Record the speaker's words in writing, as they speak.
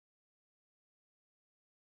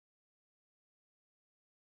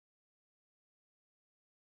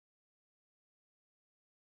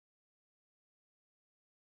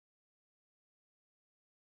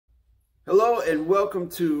Hello and welcome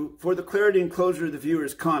to For the Clarity and Closure of the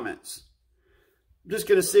Viewer's Comments. I'm just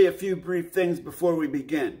going to say a few brief things before we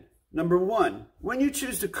begin. Number one, when you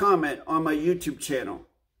choose to comment on my YouTube channel,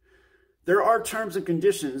 there are terms and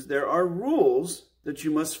conditions, there are rules that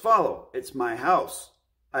you must follow. It's my house.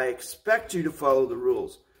 I expect you to follow the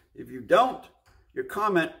rules. If you don't, your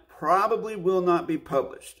comment probably will not be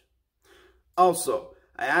published. Also,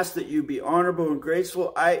 I ask that you be honorable and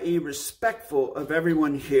graceful, i.e. respectful of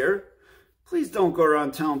everyone here. Please don't go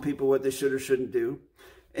around telling people what they should or shouldn't do.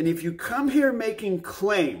 And if you come here making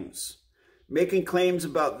claims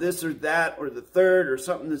about this or that or the third or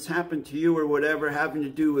something that's happened to you or whatever having to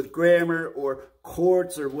do with grammar or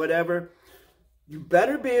courts or whatever, you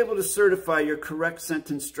better be able to certify your correct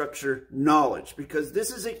sentence structure knowledge, because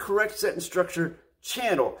this is a correct sentence structure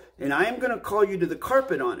channel and I am going to call you to the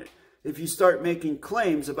carpet on it if you start making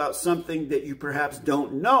claims about something that you perhaps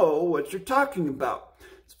don't know what you're talking about.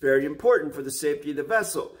 It's very important for the safety of the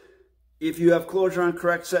vessel. If you have closure on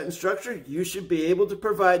correct sentence structure, you should be able to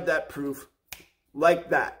provide that proof like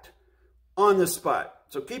that, on the spot.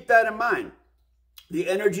 So keep that in mind. The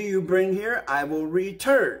energy you bring here, I will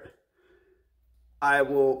return. I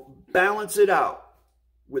will balance it out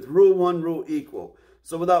with Rule 1, Rule Equal.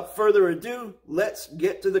 So without further ado, let's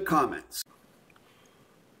get to the comments.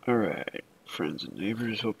 All right, friends and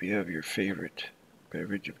neighbors, hope you have your favorite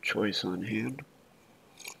beverage of choice on hand.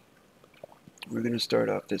 We're going to start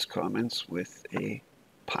off this comments with a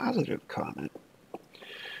positive comment.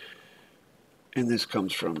 And this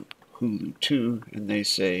comes from Hulu2, and they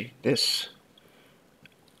say, this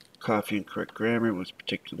coffee and correct grammar was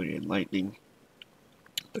particularly enlightening.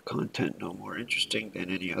 The content no more interesting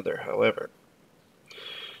than any other, however.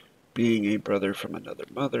 Being a brother from another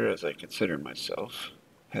mother, as I consider myself,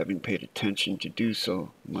 having paid attention to do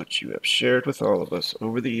so much you have shared with all of us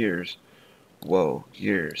over the years, whoa,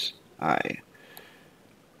 years, I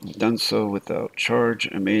done so without charge,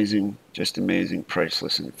 amazing, just amazing,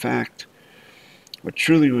 priceless. In fact, what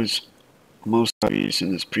truly was most obvious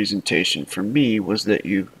in this presentation for me was that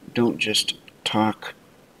you don't just talk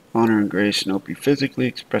honor and grace, nope, you physically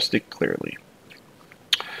expressed it clearly.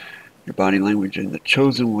 Your body language in the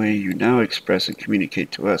chosen way you now express and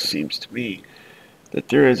communicate to us seems to me that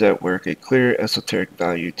there is at work a clear esoteric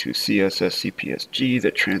value to CSS-CPSG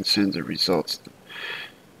that transcends the results, the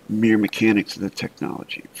mere mechanics of the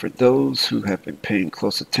technology. For those who have been paying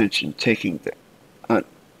close attention, taking the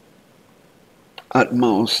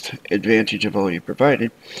utmost advantage of all you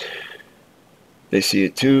provided, they see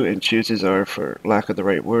it too, and chances are, for lack of the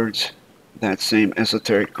right words, that same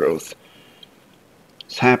esoteric growth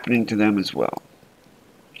is happening to them as well.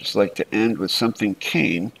 Just like to end with something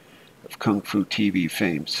Kane of Kung Fu TV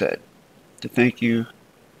fame said, to thank you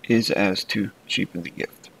is as to cheapen the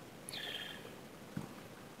gift.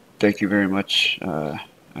 Thank you very much. I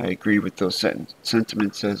agree with those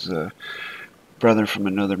sentiments as a brother from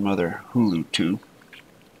another mother, Hulu2.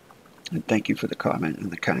 And thank you for the comment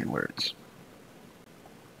and the kind words.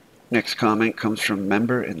 Next comment comes from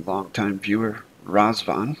member and longtime viewer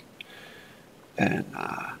Razvan. And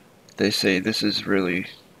they say this really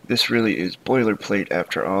is boilerplate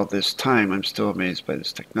after all this time. I'm still amazed by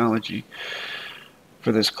this technology.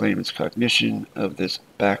 For this claimant's cognition of this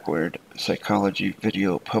backward psychology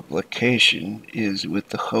video publication is with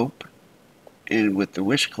the hope and with the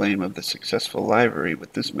wish claim of the successful library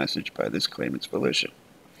with this message by this claimant's volition.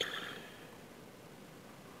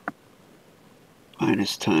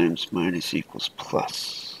 Minus times minus equals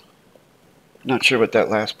plus. Not sure what that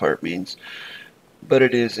last part means, but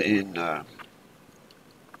it is in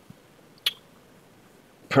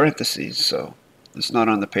parentheses, so it's not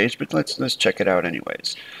on the page, but let's check it out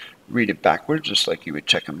anyways. Read it backwards, just like you would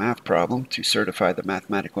check a math problem. To certify the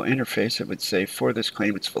mathematical interface, it would say, for this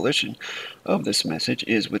claimant's volition of this message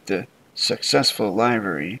is with the successful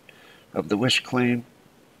library of the wish claim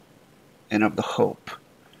and of the hope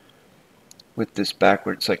with this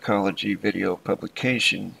backward psychology video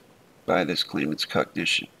publication by this claimant's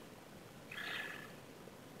cognition.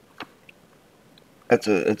 It's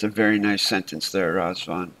a very nice sentence there,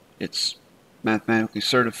 Razvan. It's mathematically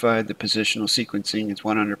certified. The positional sequencing is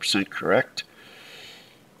 100% correct.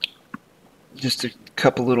 Just a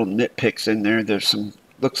couple little nitpicks in there. There's some,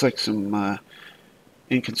 looks like some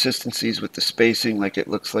inconsistencies with the spacing, like it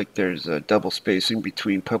looks like there's a double spacing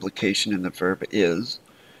between publication and the verb is.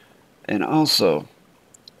 And also,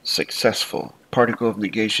 successful. Particle of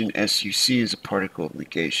negation, SUC is a particle of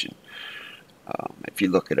negation, if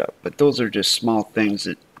you look it up. But those are just small things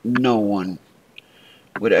that no one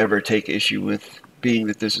would ever take issue with. Being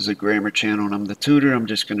that this is a grammar channel and I'm the tutor, I'm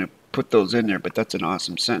just going to put those in there. But that's an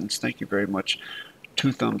awesome sentence. Thank you very much,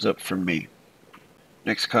 2 thumbs up from me.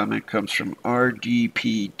 Next comment comes from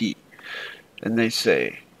RDPD, and they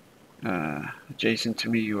say, Jason, to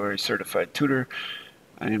me you are a certified tutor.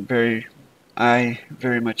 I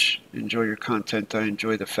very much enjoy your content. I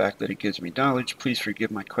enjoy the fact that it gives me knowledge. Please forgive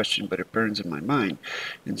my question, but it burns in my mind.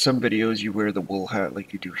 In some videos you wear the wool hat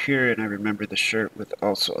like you do here, and I remember the shirt with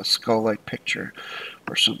also a skull-like picture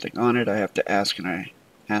or something on it. I have to ask, and I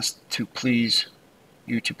ask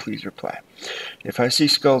you to please reply. If I see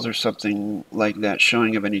skulls or something like that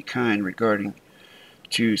showing of any kind regarding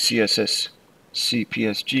to CSS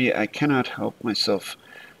CPSG, I cannot help myself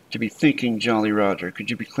to be thinking, Jolly Roger, could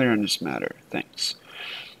you be clear on this matter? Thanks.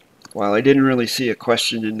 While I didn't really see a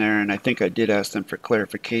question in there, and I think I did ask them for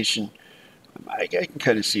clarification, I can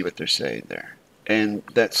kind of see what they're saying there. And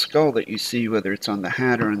that skull that you see, whether it's on the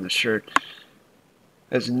hat or on the shirt,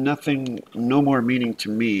 has no more meaning to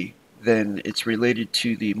me than it's related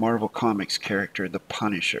to the Marvel Comics character, the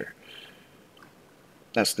Punisher.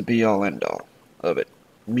 That's the be-all, end-all of it.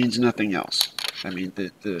 It means nothing else. I mean,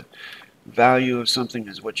 the value of something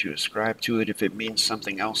is what you ascribe to it. If it means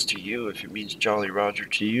something else to you, if it means Jolly Roger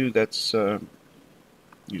to you, that's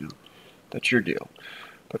that's your deal.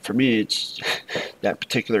 But for me, it's that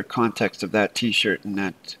particular context of that t-shirt and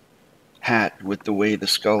that hat with the way the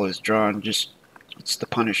skull is drawn, it's the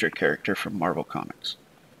Punisher character from Marvel Comics.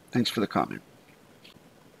 Thanks for the comment.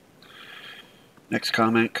 Next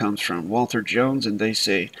comment comes from Walter Jones, and they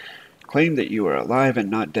say, claim that you are alive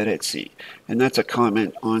and not dead at sea. And that's a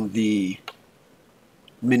comment on the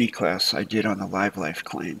mini class I did on the live life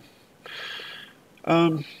claim.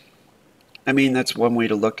 I mean, that's one way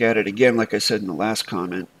to look at it. Again, like I said in the last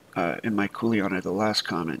comment, in my Coolion, the last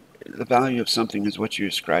comment, the value of something is what you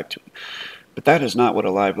ascribe to it. But that is not what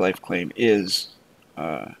a live life claim is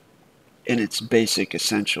in its basic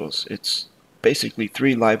essentials. It's basically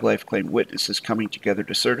 3 live life claim witnesses coming together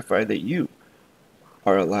to certify that you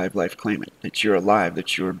are a live life claimant, that you're alive,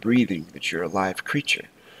 that you're breathing, that you're a live creature.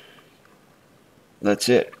 That's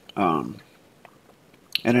it. And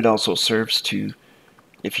it also serves to,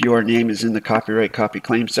 if your name is in the copyright copy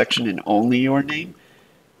claim section and only your name,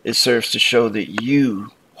 it serves to show that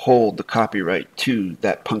you hold the copyright to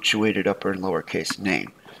that punctuated upper and lowercase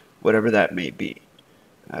name, whatever that may be.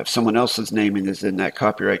 If someone else's name is in that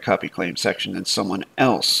copyright copy claim section, then someone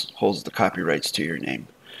else holds the copyrights to your name,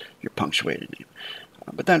 your punctuated name.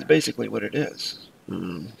 But that's basically what it is.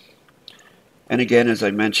 And again, as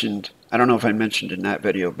I mentioned, I don't know if I mentioned in that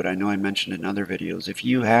video, but I know I mentioned in other videos, if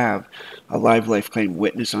you have a live life claim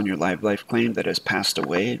witness on your live life claim that has passed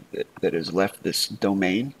away, that has left this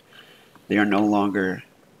domain, they are no longer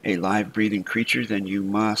a live breathing creature, then you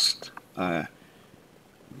must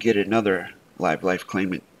get another live life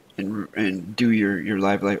claim and do your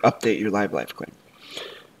live life, update your live life claim.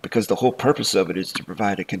 Because the whole purpose of it is to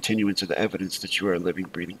provide a continuance of the evidence that you are a living,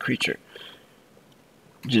 breathing creature.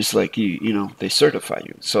 Just like they certify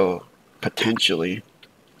you. So potentially,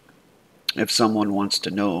 if someone wants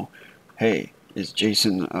to know, hey, is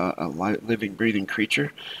Jason a living, breathing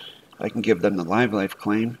creature? I can give them the live life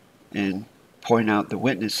claim and point out the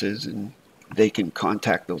witnesses, and they can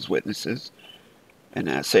contact those witnesses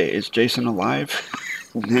and say, is Jason alive?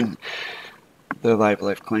 And then the live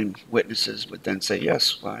life claim witnesses would then say,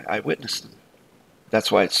 yes, I witnessed them. That's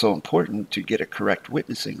why it's so important to get a correct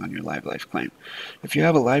witnessing on your live life claim. If you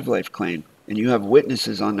have a live life claim and you have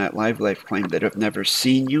witnesses on that live life claim that have never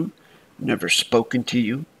seen you, never spoken to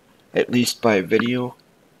you, at least by video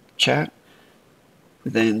chat,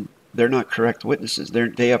 then they're not correct witnesses.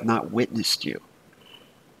 They have not witnessed you.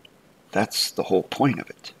 That's the whole point of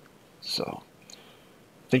it. So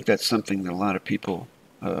I think that's something that a lot of people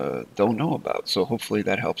don't know about. So hopefully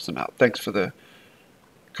that helps them out. Thanks for the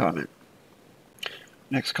comment.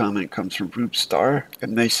 Next comment comes from Rube Star,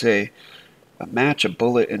 and they say, a match, a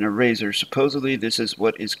bullet, and a razor. Supposedly this is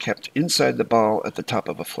what is kept inside the ball at the top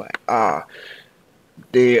of a flag.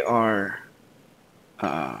 They are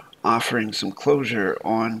offering some closure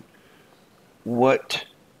on what,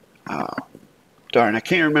 darn, I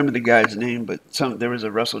can't remember the guy's name, but there was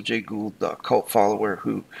a Russell J. Gould cult follower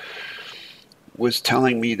who was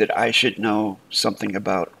telling me that I should know something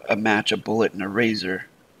about a match, a bullet, and a razor,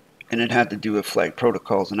 and it had to do with flag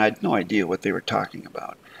protocols, and I had no idea what they were talking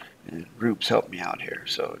about. And Rube's helped me out here.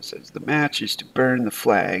 So it says the match is to burn the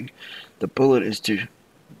flag, the bullet is to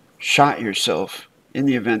shot yourself in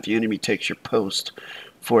the event the enemy takes your post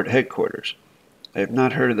fort headquarters. I have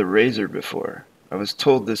not heard of the razor before. I was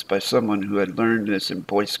told this by someone who had learned this in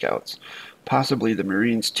Boy Scouts. Possibly the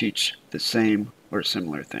Marines teach the same or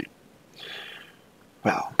similar thing.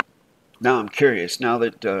 Well, Now I'm curious, now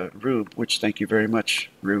that Rube, which thank you very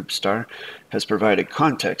much, Rube Star, has provided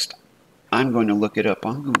context, I'm going to look it up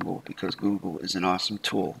on Google because Google is an awesome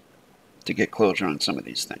tool to get closure on some of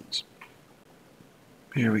these things.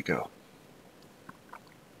 Here we go.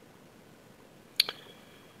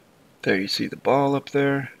 There you see the ball up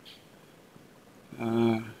there.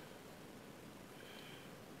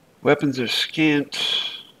 Weapons are scant.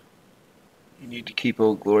 You need to keep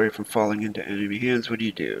Old Glory from falling into enemy hands. What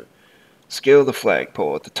do? Scale the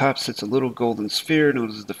flagpole. At the top sits a little golden sphere known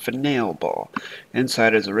as the finial ball.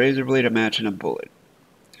 Inside is a razor blade, a match, and a bullet.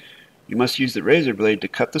 You must use the razor blade to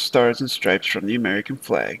cut the stars and stripes from the American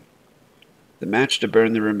flag, the match to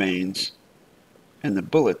burn the remains, and the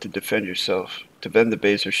bullet to defend yourself, to bend the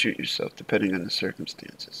base or shoot yourself, depending on the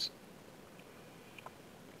circumstances.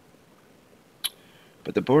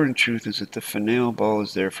 But the boring truth is that the finial ball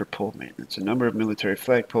is there for pole maintenance. A number of military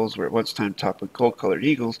flagpoles were at one time topped with gold-colored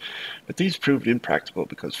eagles, but these proved impractical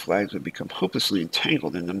because flags would become hopelessly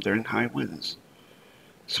entangled in them during high winds.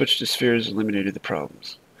 Switch to spheres eliminated the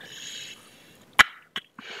problems.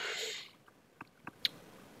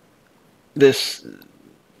 That's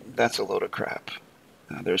a load of crap.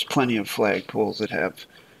 There's plenty of flagpoles that have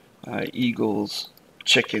eagles,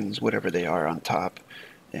 chickens, whatever they are on top,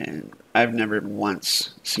 and I've never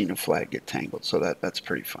once seen a flag get tangled, so that's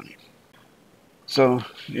pretty funny. So,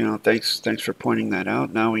 you know, thanks for pointing that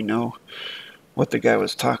out. Now we know what the guy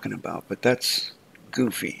was talking about, but that's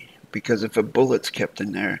goofy, because if a bullet's kept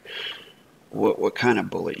in there, what kind of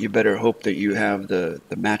bullet? You better hope that you have the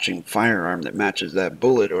matching firearm that matches that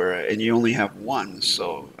bullet, and you only have one,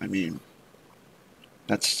 so, I mean,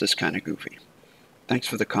 that's just kind of goofy. Thanks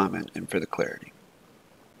for the comment and for the clarity.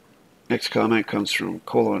 Next comment comes from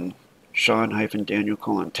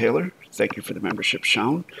Sean-Daniel-Taylor. Thank you for the membership,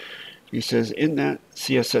 Sean. He says, in that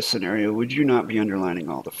CSS scenario, would you not be underlining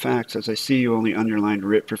all the facts? As I see you only underlined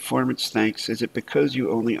RIT performance, thanks. Is it because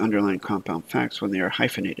you only underline compound facts when they are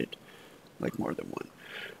hyphenated, like more than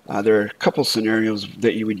one? There are a couple scenarios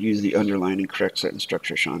that you would use the underline in correct sentence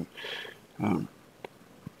structure, Sean.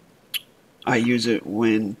 I use it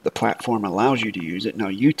when the platform allows you to use it. Now,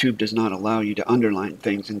 YouTube does not allow you to underline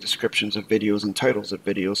things in descriptions of videos and titles of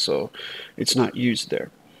videos, so it's not used there.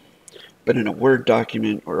 But in a Word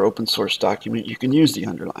document or open source document, you can use the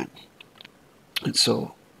underline. And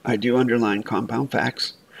so I do underline compound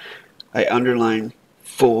facts. I underline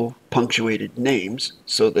full punctuated names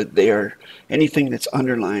so that they are, anything that's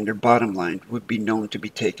underlined or bottom lined would be known to be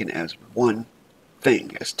taken as one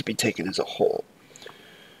thing, as to be taken as a whole.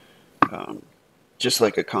 Just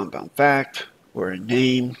like a compound fact, or a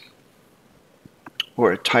name,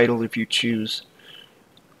 or a title if you choose.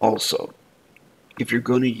 Also, if you're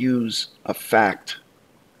going to use a fact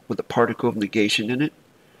with a particle of negation in it,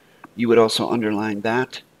 you would also underline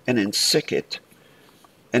that and then sic it,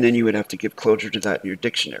 and then you would have to give closure to that in your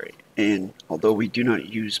dictionary. And although we do not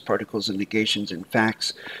use particles and negations in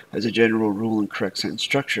facts as a general rule in correct sentence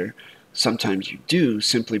structure, sometimes you do,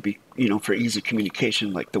 simply be, for ease of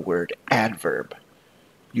communication, like the word adverb.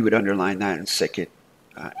 You would underline that and sic it.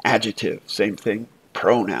 Adjective, same thing.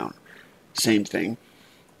 Pronoun, same thing.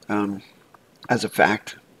 As a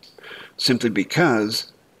fact, simply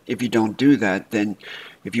because if you don't do that, then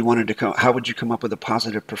if you wanted to come, how would you come up with a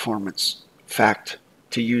positive performance fact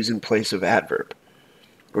to use in place of adverb,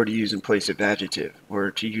 or to use in place of adjective,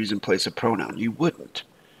 or to use in place of pronoun? You wouldn't.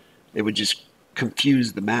 It would just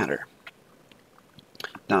confuse the matter.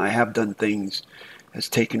 Now, I have done things as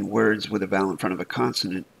taken words with a vowel in front of a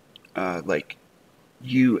consonant, like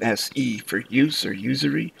USE for use or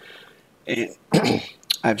usury, and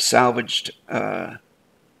I've salvaged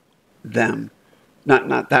them.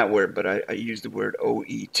 Not that word, but I use the word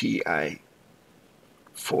OETI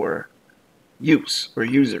for use or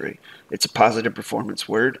usury. It's a positive performance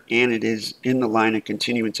word, and it is in the line of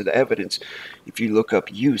continuance of the evidence. If you look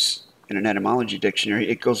up use in an etymology dictionary,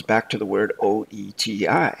 it goes back to the word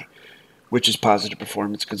OETI, which is positive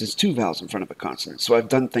performance because it's two vowels in front of a consonant. So I've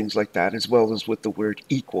done things like that, as well as with the word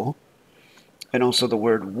equal, and also the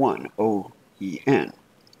word one, O-E-N,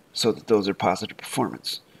 so that those are positive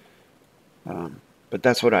performance. But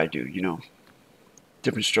that's what I do,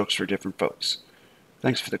 different strokes for different folks.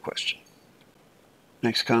 Thanks for the question.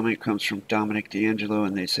 Next comment comes from Dominic D'Angelo,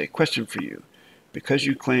 and they say, question for you. Because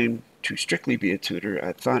you claim to strictly be a tutor,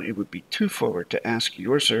 I thought it would be too forward to ask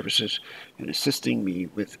your services in assisting me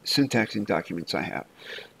with syntaxing documents I have.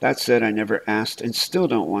 That said, I never asked and still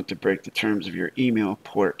don't want to break the terms of your email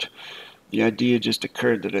port. The idea just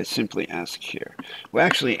occurred that I simply ask here. Well,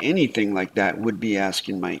 actually, anything like that would be asked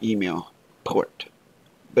in my email port.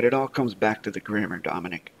 But it all comes back to the grammar,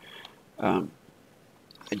 Dominic.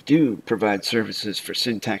 I do provide services for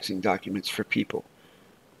syntaxing documents for people,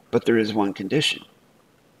 but there is one condition.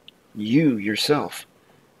 You yourself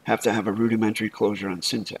have to have a rudimentary closure on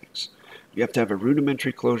syntax. You have to have a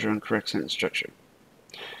rudimentary closure on correct sentence structure.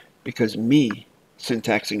 Because me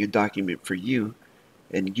syntaxing a document for you,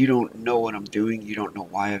 and you don't know what I'm doing, you don't know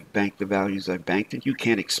why I've banked the values I've banked, and you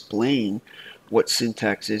can't explain what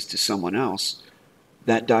syntax is to someone else,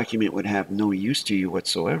 that document would have no use to you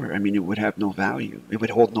whatsoever. I mean, it would have no value. It would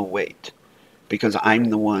hold no weight, because I'm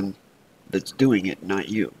the one that's doing it, not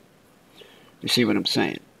you. You see what I'm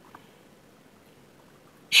saying?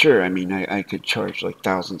 Sure, I mean, I could charge like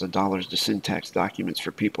thousands of dollars to syntax documents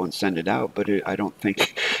for people and send it out, but I don't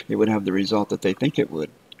think it would have the result that they think it would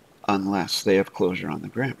unless they have closure on the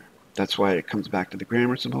grammar. That's why it comes back to the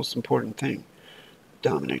grammar. It's the most important thing,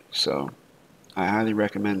 Dominic. So I highly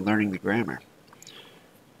recommend learning the grammar.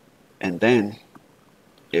 And then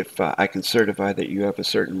if I can certify that you have a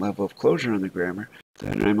certain level of closure on the grammar,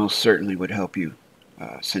 then I most certainly would help you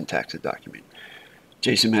syntax a document.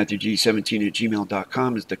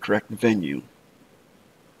 jasonmatthewg17@gmail.com is the correct venue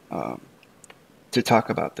to talk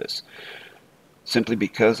about this, simply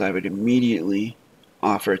because I would immediately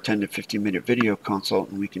offer a 10 to 15 minute video consult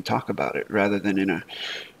and we can talk about it, rather than in a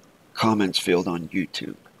comments field on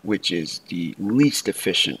YouTube, which is the least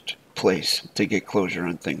efficient place to get closure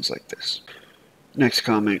on things like this. Next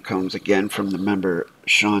comment comes again from the member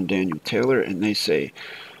Sean Daniel Taylor, and they say,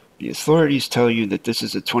 the authorities tell you that this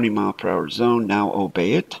is a 20-mile-per-hour zone, now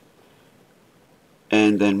obey it.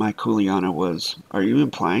 And then my Kuliana was, are you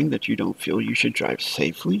implying that you don't feel you should drive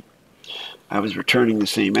safely? I was returning the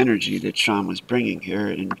same energy that Sean was bringing here,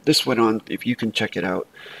 and this went on, if you can check it out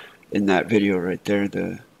in that video right there,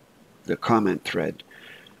 the comment thread,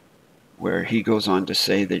 where he goes on to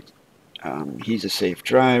say that he's a safe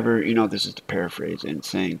driver. You know, this is the paraphrase, and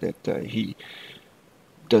saying that he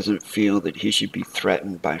doesn't feel that he should be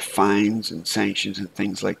threatened by fines and sanctions and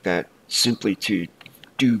things like that simply to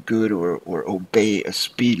do good or obey a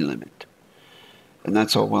speed limit. And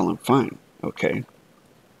that's all well and fine, okay?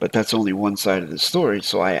 But that's only one side of the story.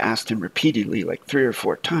 So I asked him repeatedly, like 3 or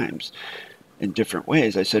 4 times in different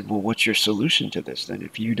ways. I said, well, what's your solution to this then?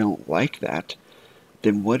 If you don't like that,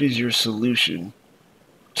 then what is your solution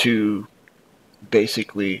to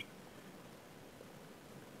basically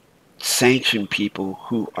sanction people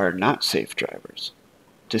who are not safe drivers,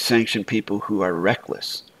 to sanction people who are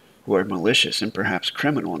reckless, who are malicious and perhaps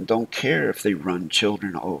criminal and don't care if they run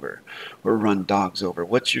children over or run dogs over?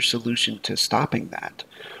 What's your solution to stopping that,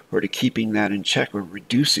 or to keeping that in check, or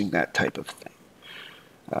reducing that type of thing?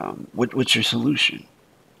 What's your solution?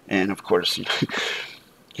 And of course,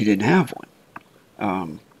 he didn't have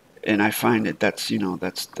one. And I find that that's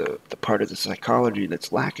the part of the psychology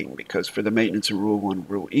that's lacking, because for the maintenance of Rule 1,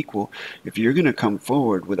 Rule Equal, if you're going to come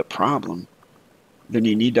forward with a problem, then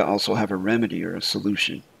you need to also have a remedy or a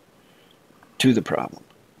solution to the problem.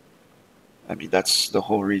 I mean, that's the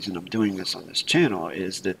whole reason I'm doing this on this channel,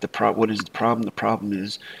 is that what is the problem? The problem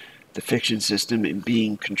is the fiction system and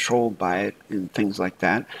being controlled by it and things like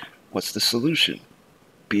that. What's the solution?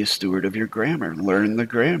 Be a steward of your grammar. Learn the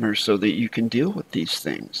grammar so that you can deal with these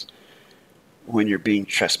things when you're being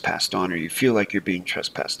trespassed on, or you feel like you're being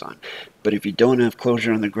trespassed on. But if you don't have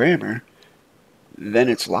closure on the grammar, then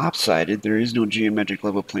it's lopsided. There is no geometric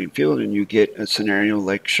level playing field, and you get a scenario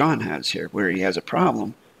like Sean has here, where he has a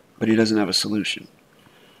problem, but he doesn't have a solution.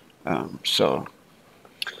 So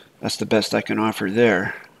that's the best I can offer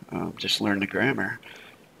there. Just learn the grammar,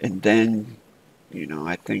 and then, you know,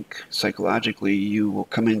 I think psychologically you will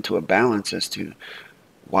come into a balance as to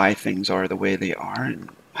why things are the way they are and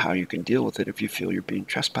how you can deal with it if you feel you're being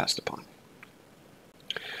trespassed upon.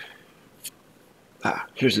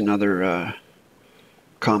 Here's another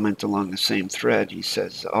comment along the same thread. He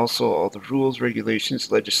says, also, all the rules,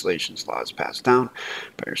 regulations, legislations, laws passed down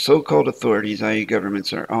by our so-called authorities, i.e.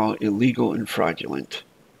 governments, are all illegal and fraudulent.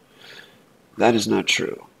 That is not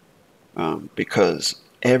true, because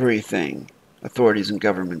everything authorities and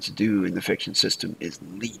governments do in the fiction system is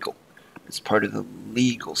legal. It's part of the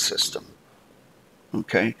legal system.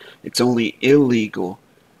 Okay? It's only illegal,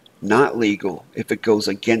 not legal, if it goes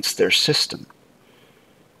against their system.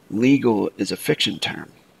 Legal is a fiction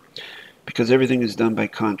term, because everything is done by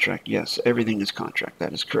contract. Yes, everything is contract.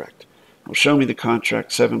 That is correct. Well, show me the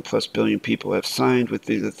contract 7+ billion people have signed with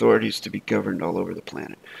these authorities to be governed all over the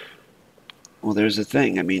planet. Well, there's the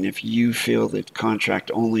thing. I mean, if you feel that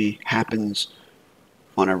contract only happens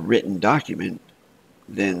on a written document,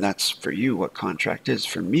 then that's for you what contract is.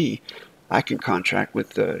 For me, I can contract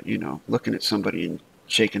with looking at somebody and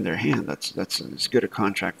shaking their hand. That's as good a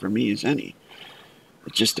contract for me as any.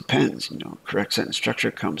 It just depends. You know, correct sentence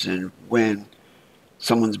structure comes in when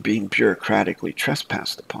someone's being bureaucratically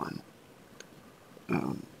trespassed upon.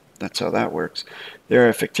 That's how that works. They are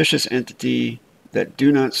a fictitious entity that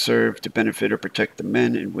do not serve to benefit or protect the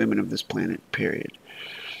men and women of this planet, period.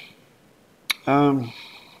 In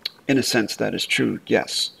a sense, that is true,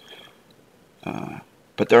 yes.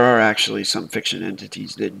 But there are actually some fiction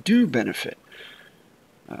entities that do benefit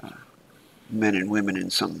men and women in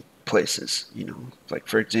some places. You know, like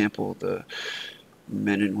for example, the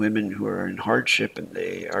men and women who are in hardship and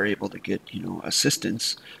they are able to get, you know,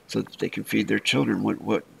 assistance so that they can feed their children.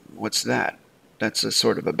 What's that? That's a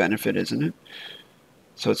sort of a benefit, isn't it?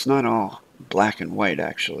 So it's not all black and white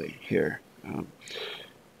actually here.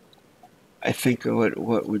 I think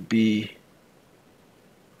what would be,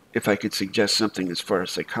 if I could suggest something as far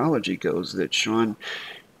as psychology goes, that Sean,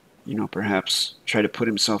 you know, perhaps try to put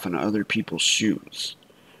himself in other people's shoes.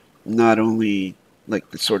 Not only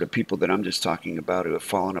like the sort of people that I'm just talking about who have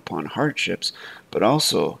fallen upon hardships, but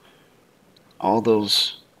also all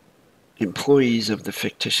those employees of the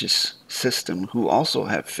fictitious system who also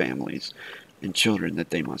have families and children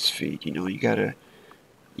that they must feed. You know, you gotta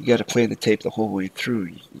play the tape the whole way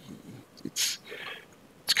through. It's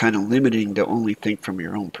kind of limiting to only think from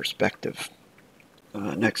your own perspective.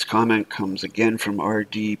 Next comment comes again from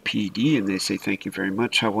RDPD, and they say, thank you very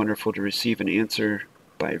much. How wonderful to receive an answer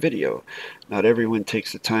by video. Not everyone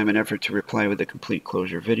takes the time and effort to reply with a complete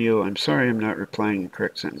closure video. I'm sorry I'm not replying in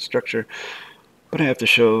correct sentence structure, but I have to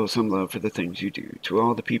show some love for the things you do. To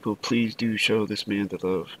all the people, please do show this man the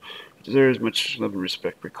love. He deserves much love and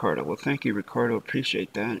respect, Ricardo. Well, thank you, Ricardo.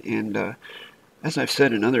 Appreciate that. And as I've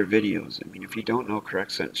said in other videos, I mean, if you don't know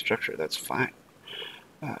correct sentence structure, that's fine.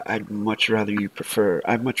 I'd much rather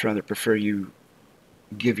prefer you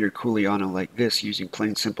give your kuleana like this using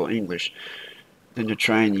plain simple English than to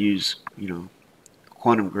try and use, you know,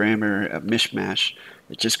 quantum grammar, a mishmash.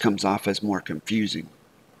 It just comes off as more confusing,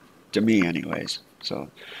 to me anyways.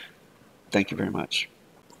 So thank you very much.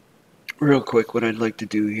 Real quick, what I'd like to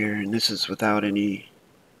do here, and this is without any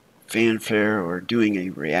fanfare or doing a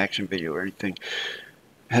reaction video or anything,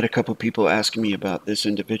 I had a couple people asking me about this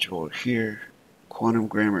individual here, Quantum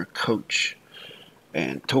Grammar Coach,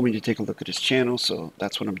 and told me to take a look at his channel, so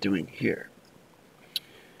that's what I'm doing here.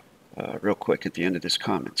 Real quick at the end of this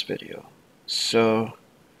comments video. So,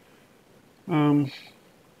 as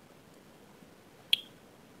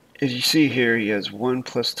you see here, he has 1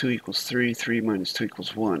 plus 2 equals 3, 3 minus 2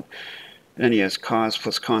 equals 1. And then he has cause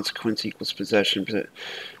plus consequence equals possession.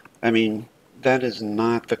 I mean, that is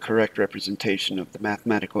not the correct representation of the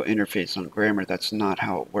mathematical interface on grammar. That's not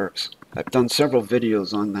how it works. I've done several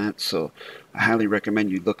videos on that, so I highly recommend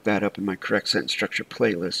you look that up in my correct sentence structure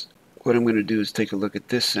playlist. What I'm going to do is take a look at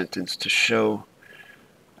this sentence to show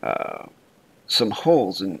some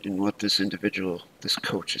holes in what this individual, this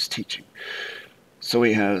coach, is teaching. So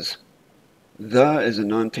he has the is a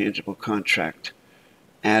non-tangible contract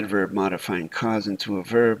adverb modifying cause into a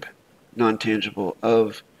verb, non-tangible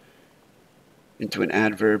of into an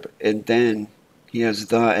adverb, and then he has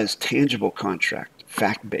the as tangible contract,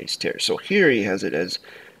 fact-based here. So here he has it as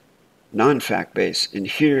non-fact-based, and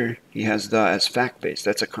here he has the as fact-based.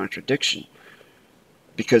 That's a contradiction,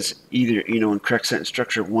 because either, you know, in correct sentence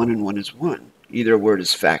structure, 1 and 1 is 1. Either a word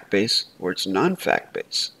is fact-based or it's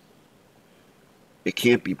non-fact-based. It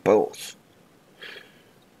can't be both.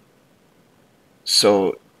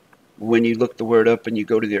 So when you look the word up and you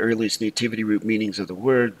go to the earliest nativity root meanings of the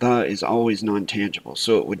word, the is always non-tangible,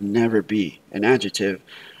 so it would never be an adjective.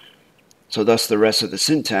 So thus the rest of the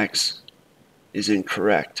syntax is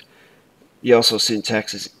incorrect. The also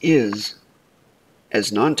syntax is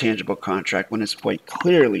as non-tangible contract when it's quite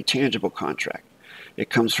clearly tangible contract. It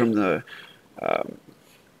comes from the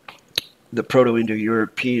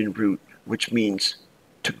Proto-Indo-European root, which means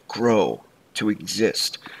to grow, to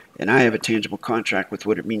exist. And I have a tangible contract with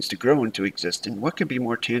what it means to grow and to exist. And what could be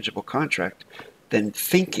more tangible contract than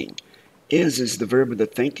thinking? Is the verb of the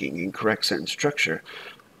thinking in correct sentence structure.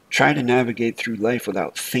 Try to navigate through life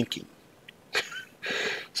without thinking.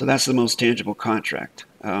 So that's the most tangible contract.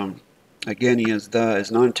 Again, he has the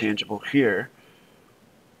as non-tangible here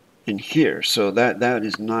and here. So that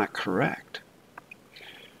is not correct.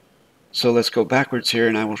 So let's go backwards here,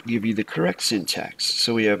 and I will give you the correct syntax.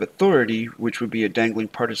 So we have authority, which would be a dangling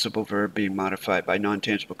participle verb being modified by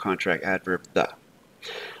non-tangible contract adverb the.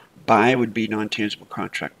 By would be non-tangible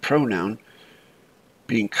contract pronoun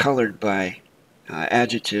being colored by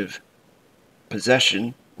adjective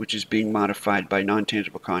possession, which is being modified by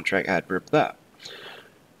non-tangible contract adverb the.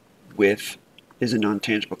 With is a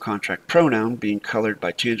non-tangible contract pronoun being colored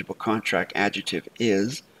by tangible contract adjective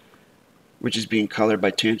is, which is being colored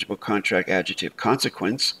by tangible contract adjective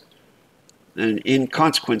consequence. And in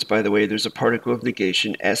consequence, by the way, there's a particle of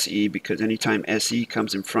negation, SE, because anytime SE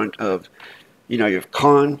comes in front of, you have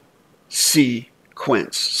con,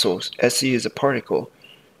 sequence. So SE is a particle,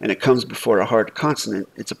 and it comes before a hard consonant.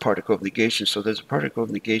 It's a particle of negation. So there's a particle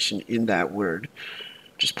of negation in that word.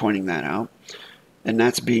 Just pointing that out. And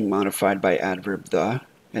that's being modified by adverb the.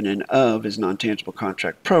 And then of is non-tangible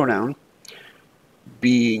contract pronoun,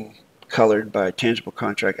 being colored by tangible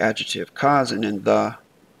contract adjective cause, and then the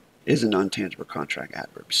is a non-tangible contract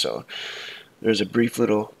adverb. So there's a brief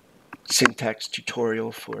little syntax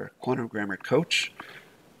tutorial for Quantum Grammar Coach.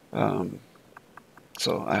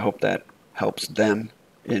 So I hope that helps them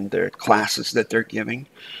in their classes that they're giving,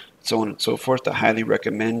 so on and so forth. I highly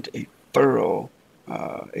recommend a thorough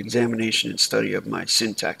examination and study of my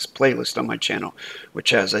syntax playlist on my channel,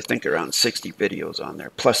 which has, I think, around 60 videos on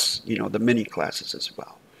there, plus, the mini classes as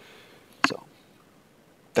well. So,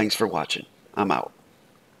 thanks for watching. I'm out.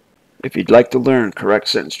 If you'd like to learn correct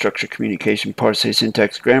sentence structure, communication, parse,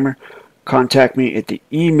 syntax, grammar, contact me at the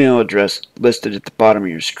email address listed at the bottom of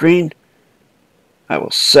your screen. I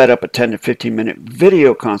will set up a 10 to 15 minute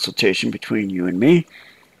video consultation between you and me.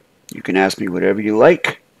 You can ask me whatever you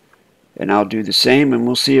like, and I'll do the same, and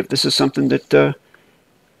we'll see if this is something that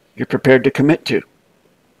you're prepared to commit to.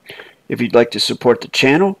 If you'd like to support the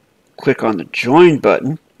channel, click on the Join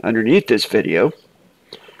button underneath this video.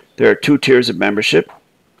 There are 2 tiers of membership.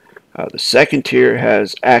 The second tier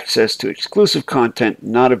has access to exclusive content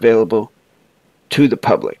not available to the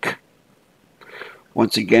public.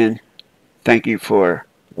 Once again, thank you for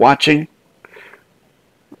watching.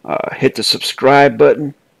 Hit the subscribe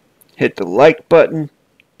button, hit the like button,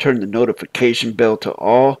 turn the notification bell to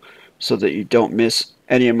all so that you don't miss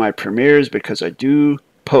any of my premieres, because I do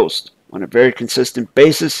post on a very consistent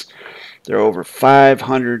basis. There are over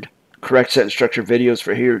 500 correct sentence structure videos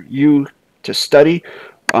for you to study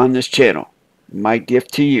on this channel. My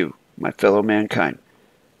gift to you, my fellow mankind.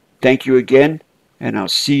 Thank you again, and I'll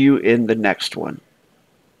see you in the next one.